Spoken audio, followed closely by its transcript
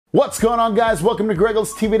What's going on, guys? Welcome to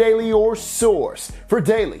GregglesTV Daily, your source for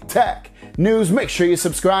daily tech news. Make sure you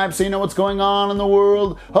subscribe so you know what's going on in the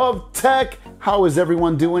world of tech. How is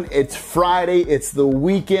everyone doing? It's Friday, it's the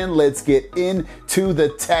weekend. Let's get into the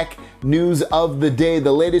tech news of the day.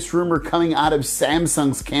 The latest rumor coming out of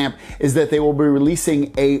Samsung's camp is that they will be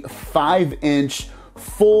releasing a 5-inch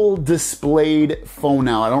full displayed phone.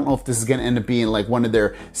 Now, I don't know if this is going to end up being like one of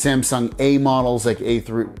their Samsung A models, like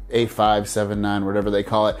A3, A5, 7, 9, whatever they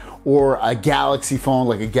call it, or a Galaxy phone,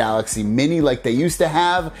 like a Galaxy Mini like they used to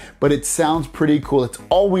have, but it sounds pretty cool. It's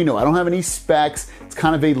all we know. I don't have any specs. It's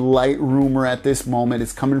kind of a light rumor at this moment.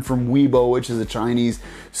 It's coming from Weibo, which is a Chinese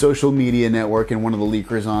social media network, and one of the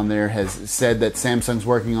leakers on there has said that Samsung's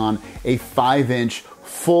working on a 5-inch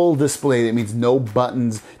full display. That means no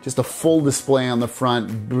buttons, just a full display on the front,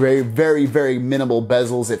 very minimal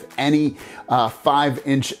bezels, if any.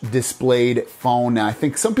 5-inch displayed phone. Now, I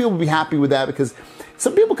think some people will be happy with that because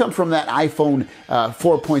some people come from that iPhone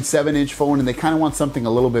 4.7-inch phone and they kind of want something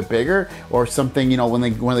a little bit bigger, or something, you know, when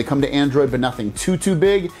they come to Android, but nothing too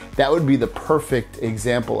big. That would be the perfect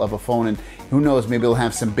example of a phone. And who knows, maybe it'll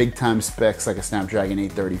have some big time specs like a Snapdragon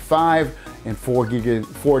 835 and 4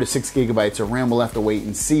 to 6 gigabytes of RAM. We'll have to wait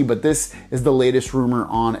and see, but this is the latest rumor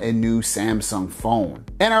on a new Samsung phone.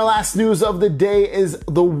 And our last news of the day is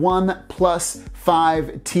the OnePlus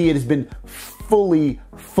 5T. It has been fully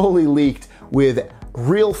leaked with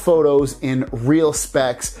real photos and real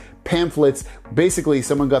specs, pamphlets. Basically,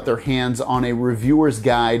 someone got their hands on a reviewer's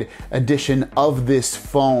guide edition of this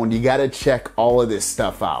phone. You got to check all of this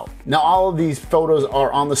stuff out. Now, all of these photos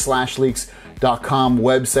are on the slashleaks.com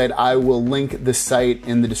website. I will link the site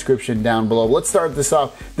in the description down below. Let's start this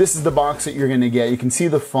off. This is the box that you're going to get. You can see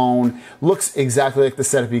the phone. Looks exactly like the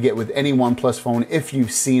setup you get with any OnePlus phone if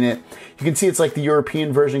you've seen it. You can see it's like the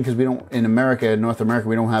European version because we don't, in America, North America,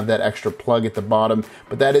 we don't have that extra plug at the bottom,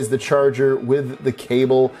 but that is the charger with the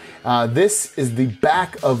cable. This is the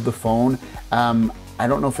back of the phone. I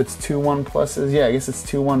don't know if it's two OnePluses. Yeah, I guess it's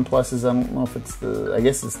two OnePluses. I don't know if it's I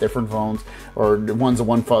guess it's different phones, or one's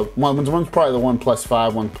probably the OnePlus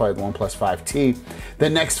 5, one's probably the OnePlus 5T. The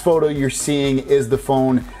next photo you're seeing is the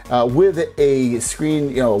phone with a screen,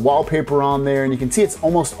 you know, wallpaper on there, and you can see it's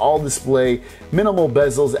almost all display, minimal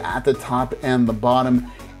bezels at the top and the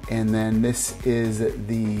bottom. And then this is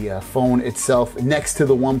the phone itself next to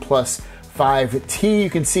the OnePlus 5T. You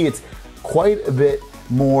can see it's quite a bit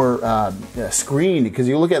more screen, because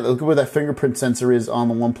you look at where that fingerprint sensor is on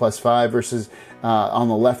the OnePlus 5 versus on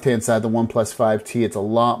the left hand side the OnePlus 5T. It's a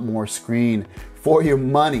lot more screen for your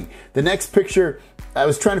money. The next picture, I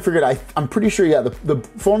was trying to figure it. I'm pretty sure, yeah, the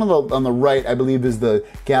phone on the right, I believe, is the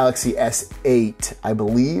Galaxy S8. I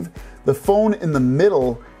believe the phone in the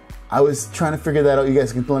middle, I was trying to figure that out. You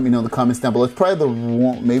guys can let me know in the comments down below. It's probably the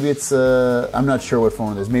one, maybe it's I'm not sure what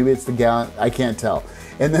phone it is. Maybe it's the Galaxy, I can't tell.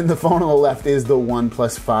 And then the phone on the left is the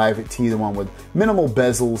OnePlus 5T, the one with minimal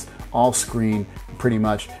bezels, all screen pretty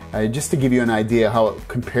much, just to give you an idea how it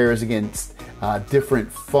compares against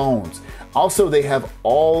different phones. Also, they have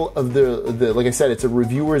all of the, like I said, it's a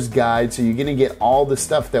reviewer's guide, so you're gonna get all the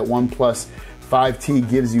stuff that OnePlus 5T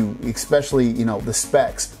gives you, especially, you know, the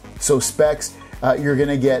specs. So specs, you're going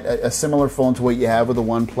to get a similar phone to what you have with the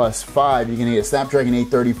OnePlus 5. You're going to get a Snapdragon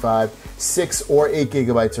 835, 6 or 8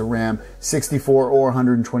 gigabytes of RAM, 64 or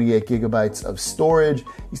 128 gigabytes of storage.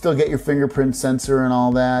 You still get your fingerprint sensor and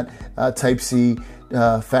all that, Type-C,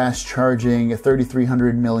 fast charging, a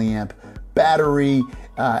 3300 milliamp battery,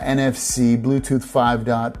 NFC, Bluetooth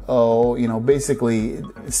 5.0, you know, basically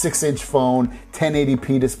 6-inch phone,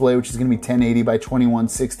 1080p display, which is going to be 1080 by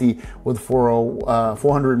 2160 with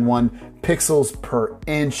 401 pixels per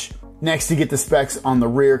inch. Next, you get the specs on the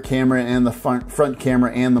rear camera and the front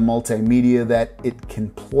camera and the multimedia that it can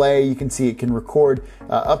play. You can see it can record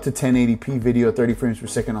up to 1080p video at 30 frames per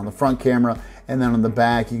second on the front camera, and then on the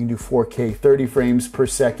back you can do 4K 30 frames per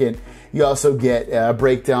second. You also get a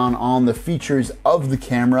breakdown on the features of the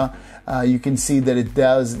camera. You can see that it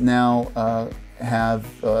does now have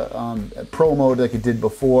Pro mode like it did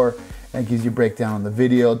before. That gives you a breakdown on the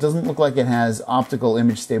video. It doesn't look like it has optical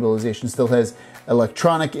image stabilization. Still has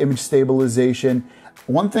electronic image stabilization.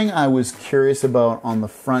 One thing I was curious about on the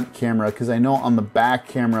front camera, because I know on the back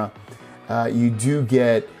camera you do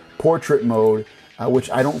get portrait mode,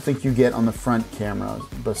 which I don't think you get on the front camera.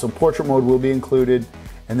 But so portrait mode will be included.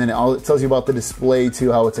 And then it tells you about the display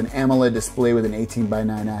too, how it's an AMOLED display with an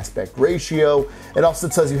 18:9 aspect ratio. It also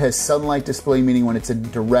tells you it has sunlight display, meaning when it's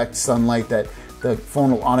in direct sunlight that the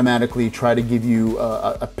phone will automatically try to give you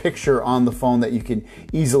a picture on the phone that you can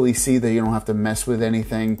easily see, that you don't have to mess with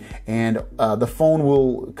anything. And the phone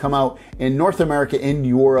will come out in North America and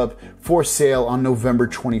Europe for sale on November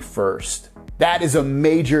 21st. That is a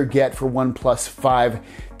major get for OnePlus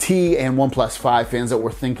 5T and OnePlus 5 fans that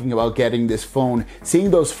were thinking about getting this phone.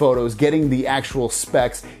 Seeing those photos, getting the actual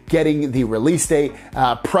specs, getting the release date,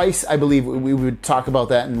 price, I believe we would talk about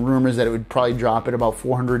that, and rumors that it would probably drop at about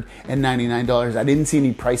 $499. I didn't see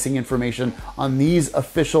any pricing information on these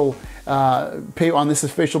official on this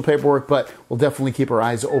official paperwork, but we'll definitely keep our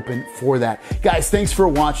eyes open for that. Guys, thanks for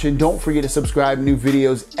watching. Don't forget to subscribe. New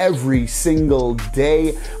videos every single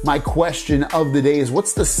day. My question of the day is,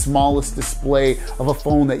 what's the smallest display of a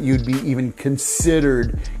phone that you'd be even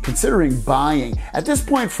considering buying? At this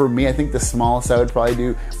point, for me, I think the smallest I would probably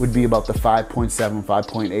do would be about the 5.7,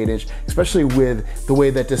 5.8 inch, especially with the way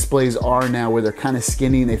that displays are now, where they're kind of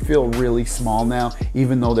skinny and they feel really small now,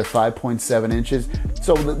 even though they're 5.7 inches.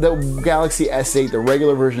 So the Galaxy S8, the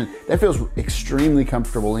regular version, that feels extremely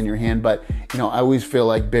comfortable in your hand, but you know, I always feel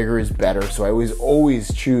like bigger is better, so I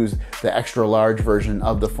always choose the extra large version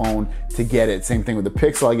of the phone to get it. Same thing with the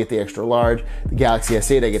Pixel, I get the extra large. The Galaxy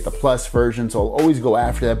S8, I get the Plus version, so I'll always go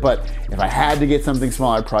after that. But if I had to get something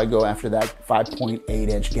small, I'd probably go after that 5.8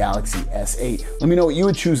 inch Galaxy S8. Let me know what you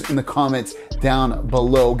would choose in the comments down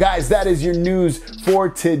below. Guys, that is your news for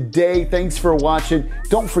today. Thanks for watching.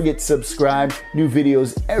 Don't forget to subscribe. New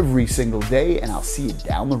videos every single day, and I'll see you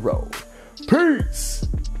down the road. Peace!